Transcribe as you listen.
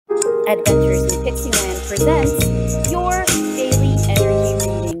Adventures in Pixieland presents your daily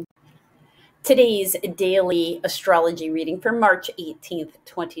energy reading. Today's daily astrology reading for March 18th,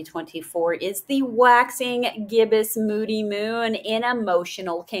 2024 is the waxing gibbous moody moon in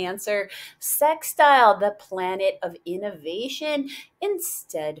emotional Cancer, sextile the planet of innovation in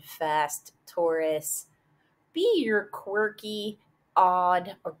steadfast Taurus. Be your quirky,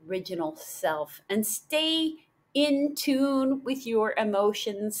 odd, original self and stay in tune with your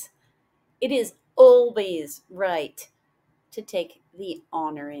emotions. It is always right to take the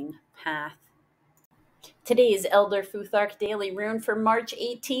honoring path. Today's Elder Futhark Daily Rune for March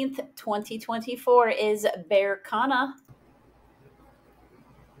 18th, 2024 is Berkana.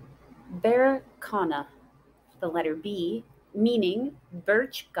 Berkana, the letter B, meaning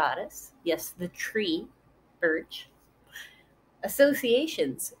birch goddess. Yes, the tree, birch.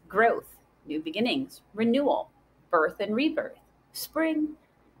 Associations, growth, new beginnings, renewal, birth and rebirth, spring,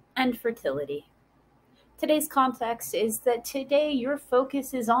 and fertility. Today's context is that today your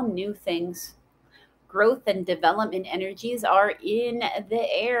focus is on new things. Growth and development energies are in the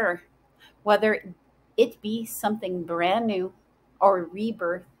air, whether it be something brand new or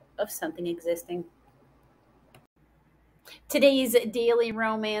rebirth of something existing. Today's daily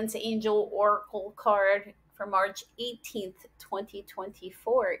romance angel oracle card for March 18th,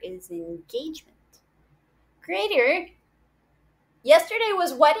 2024 is engagement. Creator, yesterday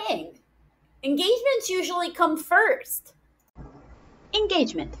was wedding. Engagements usually come first.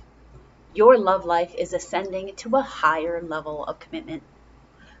 Engagement. Your love life is ascending to a higher level of commitment.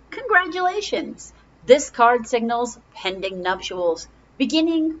 Congratulations! This card signals pending nuptials,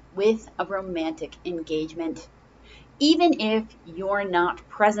 beginning with a romantic engagement. Even if you're not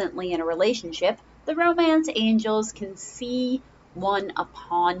presently in a relationship, the romance angels can see one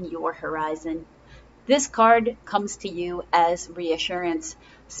upon your horizon. This card comes to you as reassurance,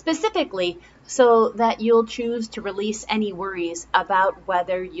 specifically so that you'll choose to release any worries about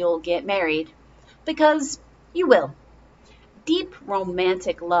whether you'll get married, because you will. Deep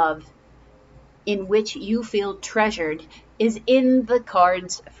romantic love in which you feel treasured is in the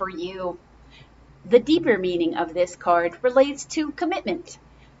cards for you. The deeper meaning of this card relates to commitment.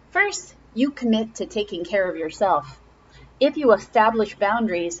 First, you commit to taking care of yourself. If you establish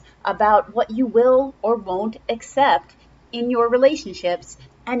boundaries about what you will or won't accept in your relationships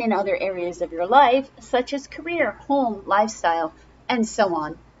and in other areas of your life, such as career, home, lifestyle, and so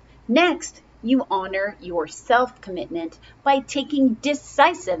on. Next, you honor your self-commitment by taking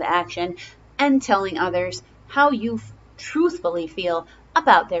decisive action and telling others how you truthfully feel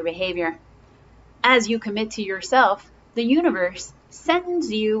about their behavior. As you commit to yourself, the universe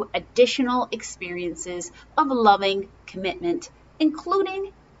sends you additional experiences of loving commitment,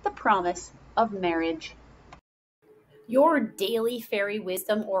 including the promise of marriage. Your daily fairy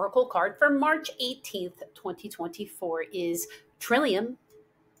wisdom oracle card for March 18th, 2024 is Trillium.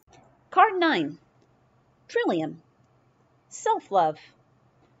 Card 9. Trillium. Self-love.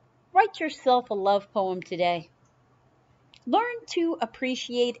 Write yourself a love poem today. Learn to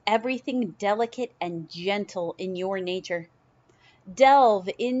appreciate everything delicate and gentle in your nature. Delve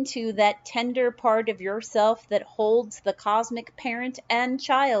into that tender part of yourself that holds the cosmic parent and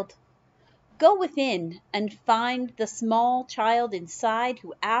child. Go within and find the small child inside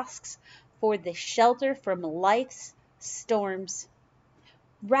who asks for the shelter from life's storms.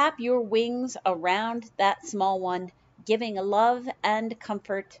 Wrap your wings around that small one, giving love and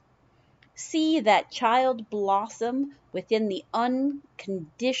comfort. See that child blossom within the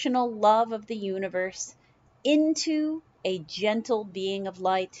unconditional love of the universe into a gentle being of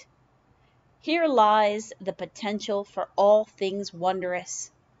light. Here lies the potential for all things wondrous.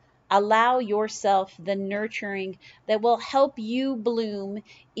 Allow yourself the nurturing that will help you bloom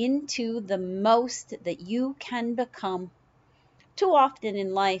into the most that you can become. Too often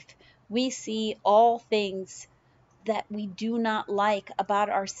in life, we see all things that we do not like about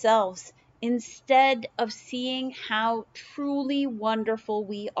ourselves instead of seeing how truly wonderful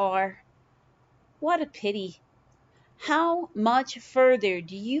we are. What a pity. How much further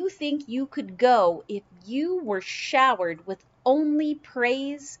do you think you could go if you were showered with only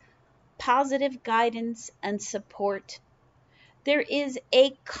praise, positive guidance, and support? There is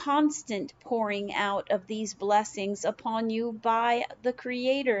a constant pouring out of these blessings upon you by the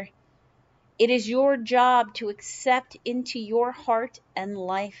Creator. It is your job to accept into your heart and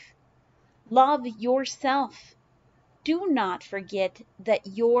life. Love yourself. Do not forget that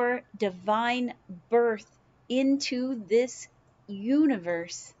your divine birth into this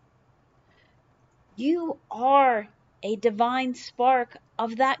universe. You are a divine spark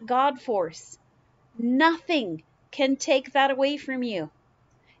of that God force. Nothing can take that away from you.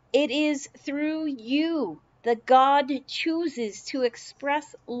 It is through you that God chooses to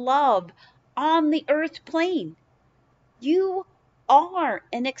express love on the earth plane. You are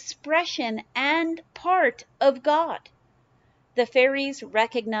an expression and part of God. The fairies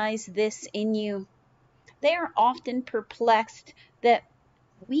recognize this in you. They are often perplexed that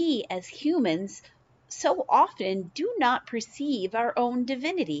we as humans so often do not perceive our own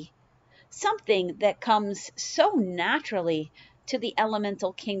divinity, something that comes so naturally to the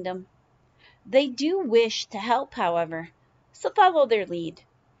elemental kingdom. They do wish to help, however, so follow their lead.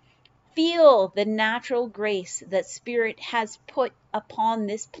 Feel the natural grace that Spirit has put upon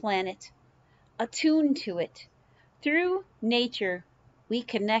this planet. Attune to it. Through nature, we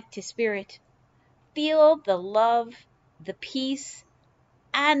connect to Spirit. Feel the love, the peace,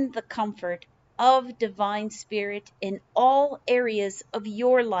 and the comfort of Divine Spirit in all areas of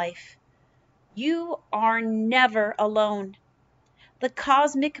your life. You are never alone. The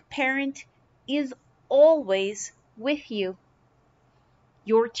Cosmic Parent is always with you.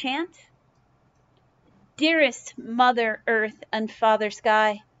 Your chant? Dearest Mother Earth and Father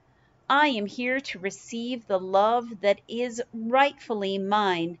Sky, I am here to receive the love that is rightfully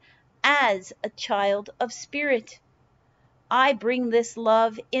mine as a child of Spirit. I bring this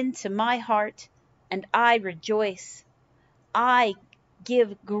love into my heart and I rejoice. I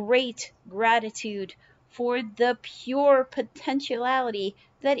give great gratitude for the pure potentiality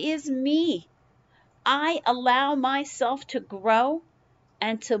that is me. I allow myself to grow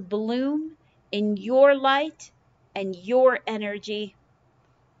and to bloom in your light and your energy.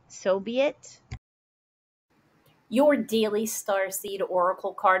 So be it. Your daily starseed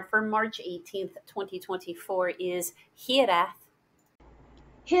oracle card for March 18th, 2024 is Hirath.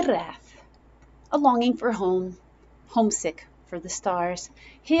 Hirath, a longing for home, homesick for the stars.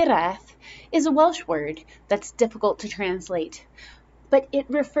 Hirath is a Welsh word that's difficult to translate, but it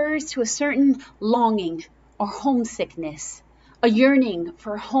refers to a certain longing or homesickness, a yearning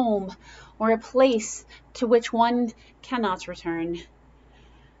for home or a place to which one cannot return.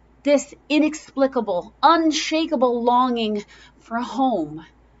 This inexplicable, unshakable longing for home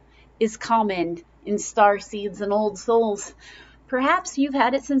is common in starseeds and old souls. Perhaps you've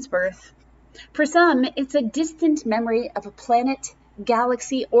had it since birth. For some, it's a distant memory of a planet,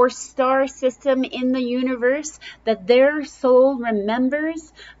 galaxy, or star system in the universe that their soul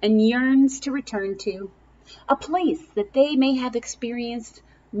remembers and yearns to return to. A place that they may have experienced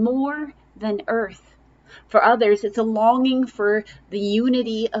more than Earth. For others, it's a longing for the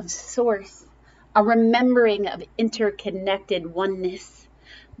unity of Source, a remembering of interconnected oneness.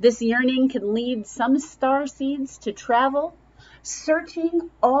 This yearning can lead some starseeds to travel, searching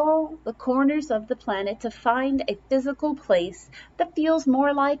all the corners of the planet to find a physical place that feels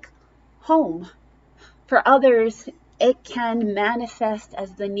more like home. For others, it can manifest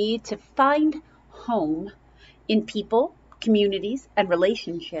as the need to find home in people, communities, and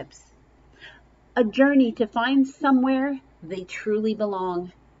relationships. A journey to find somewhere they truly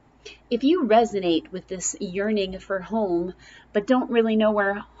belong. If you resonate with this yearning for home, but don't really know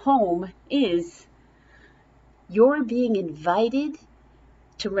where home is, you're being invited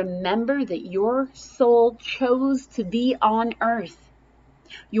to remember that your soul chose to be on Earth.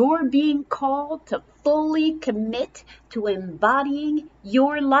 You're being called to fully commit to embodying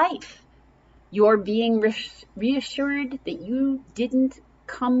your life. You're being reassured that you didn't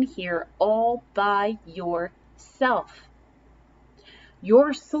come here all by yourself.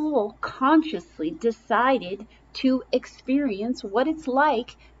 Your soul consciously decided to experience what it's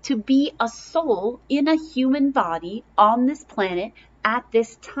like to be a soul in a human body on this planet at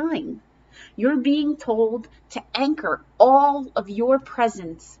this time. You're being told to anchor all of your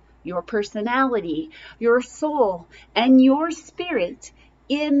presence, your personality, your soul, and your spirit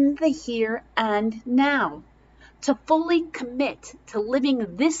in the here and now, to fully commit to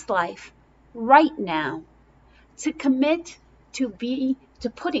living this life right now, to commit to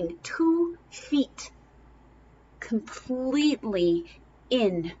putting 2 feet completely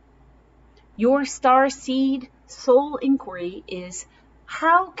in. Your starseed soul inquiry is,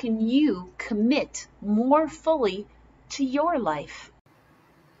 how can you commit more fully to your life?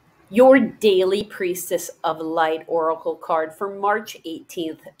 Your daily Priestess of Light oracle card for March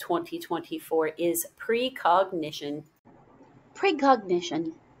 18th, 2024 is Precognition.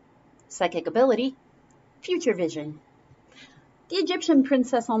 Precognition, psychic ability, future vision. The Egyptian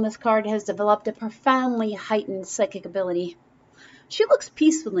princess on this card has developed a profoundly heightened psychic ability. She looks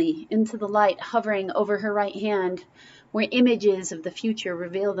peacefully into the light hovering over her right hand, where images of the future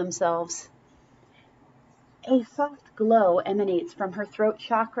reveal themselves. A soft glow emanates from her throat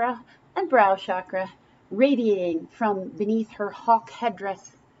chakra and brow chakra, radiating from beneath her hawk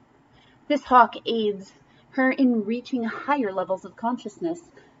headdress. This hawk aids her in reaching higher levels of consciousness.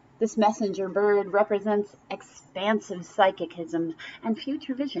 This messenger bird represents expansive psychicism and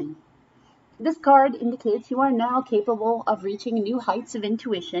future vision. This card indicates you are now capable of reaching new heights of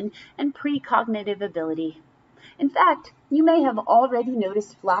intuition and precognitive ability. In fact, you may have already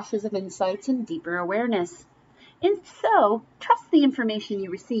noticed flashes of insights and deeper awareness. And so, trust the information you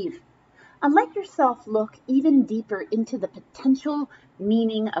receive, and let yourself look even deeper into the potential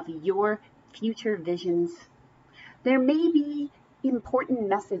meaning of your future visions. There may be important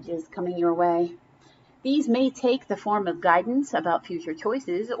messages coming your way. These may take the form of guidance about future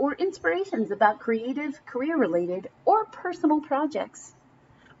choices or inspirations about creative, career-related, or personal projects.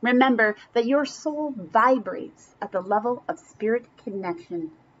 Remember that your soul vibrates at the level of spirit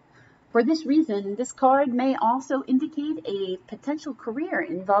connection. For this reason, this card may also indicate a potential career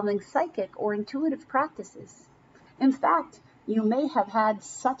involving psychic or intuitive practices. In fact, you may have had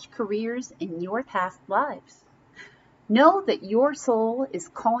such careers in your past lives. Know that your soul is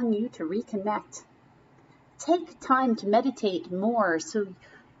calling you to reconnect. Take time to meditate more so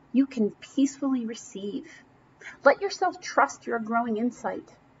you can peacefully receive. Let yourself trust your growing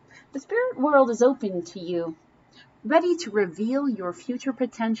insight. The spirit world is open to you, ready to reveal your future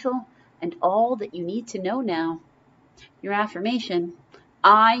potential and all that you need to know now. Your affirmation: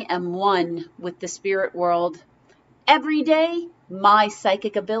 I am one with the spirit world. Every day, my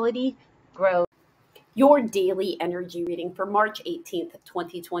psychic ability grows. Your daily energy reading for March 18th,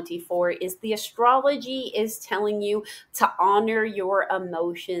 2024 is the astrology is telling you to honor your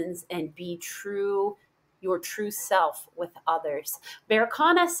emotions and be true, your true self with others.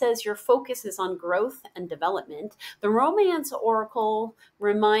 Berkana says your focus is on growth and development. The romance oracle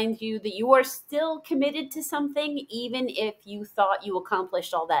reminds you that you are still committed to something even if you thought you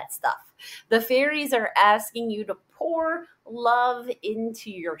accomplished all that stuff. The fairies are asking you to pour love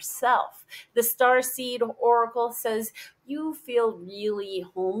into yourself. The starseed oracle says you feel really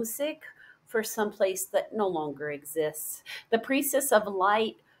homesick for some place that no longer exists. The priestess of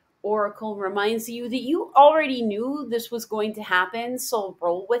light oracle reminds you that you already knew this was going to happen, so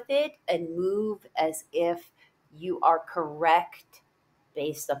roll with it and move as if you are correct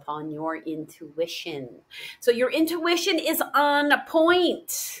based upon your intuition. So your intuition is on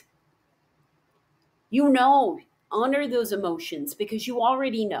point. You know, honor those emotions because you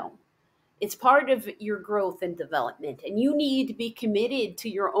already know. It's part of your growth and development, and you need to be committed to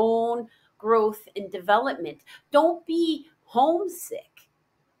your own growth and development. Don't be homesick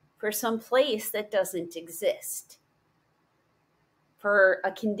for some place that doesn't exist, for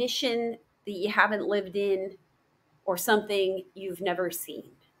a condition that you haven't lived in, or something you've never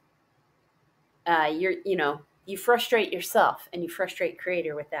seen. You frustrate yourself and you frustrate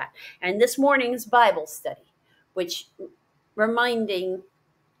Creator with that. And this morning's Bible study, which reminding,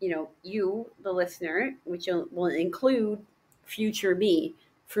 you, the listener, which will include future me.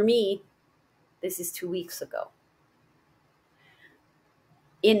 For me, this is 2 weeks ago.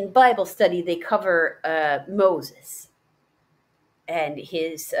 In Bible study, they cover Moses and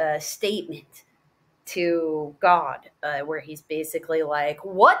his statement to God, where he's basically like,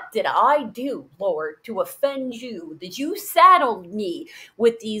 what did I do, Lord, to offend you? Did you saddle me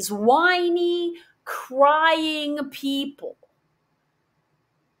with these whiny, crying people?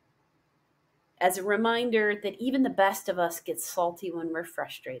 As a reminder that even the best of us get salty when we're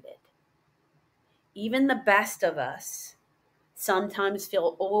frustrated. Even the best of us sometimes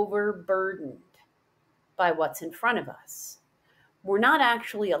feel overburdened by what's in front of us. We're not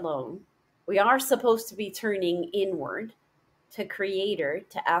actually alone. We are supposed to be turning inward to Creator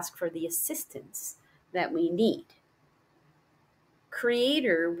to ask for the assistance that we need.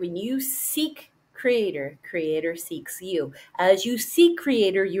 Creator, when you seek Creator, Creator seeks you. As you seek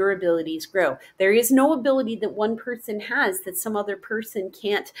Creator, your abilities grow. There is no ability that one person has that some other person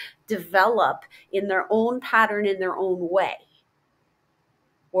can't develop in their own pattern, in their own way.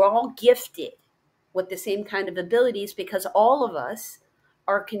 We're all gifted with the same kind of abilities because all of us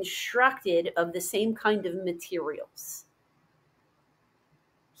are constructed of the same kind of materials.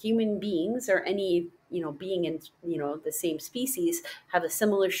 Human beings, or any being in the same species, have a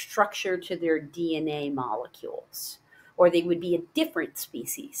similar structure to their DNA molecules, or they would be a different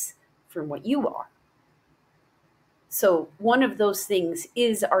species from what you are. So one of those things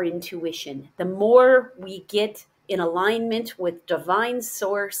is our intuition. The more we get in alignment with divine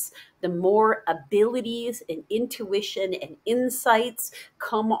source, the more abilities and intuition and insights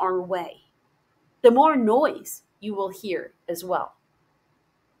come our way. The more noise you will hear as well.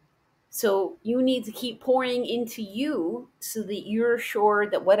 So you need to keep pouring into you so that you're sure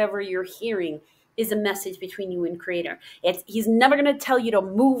that whatever you're hearing is a message between you and Creator. He's never going to tell you to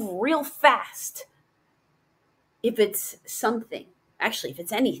move real fast if it's something, actually, if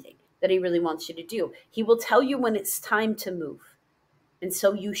it's anything that he really wants you to do. He will tell you when it's time to move, and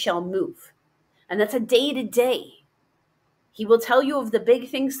so you shall move. And that's a day-to-day. He will tell you of the big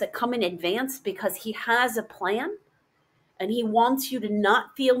things that come in advance because he has a plan, and he wants you to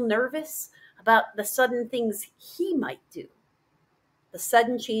not feel nervous about the sudden things he might do, the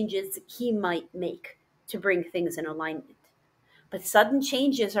sudden changes he might make to bring things in alignment. But sudden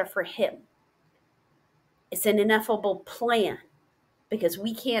changes are for him. It's an ineffable plan because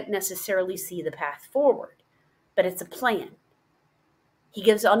we can't necessarily see the path forward, but it's a plan. He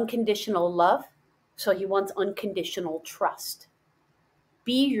gives unconditional love, so he wants unconditional trust.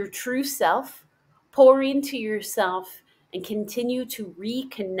 Be your true self, pour into yourself, and continue to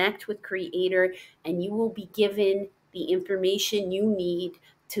reconnect with Creator, and you will be given the information you need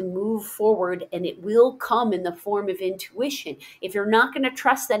to move forward, and it will come in the form of intuition. If you're not going to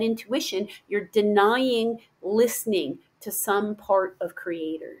trust that intuition, you're denying listening to some part of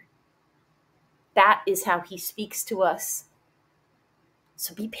Creator. That is how he speaks to us.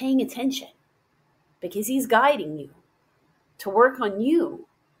 So be paying attention, because he's guiding you to work on you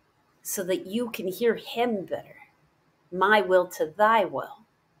so that you can hear him better. My will to thy will.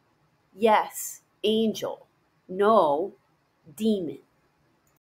 Yes, angel. No, demon.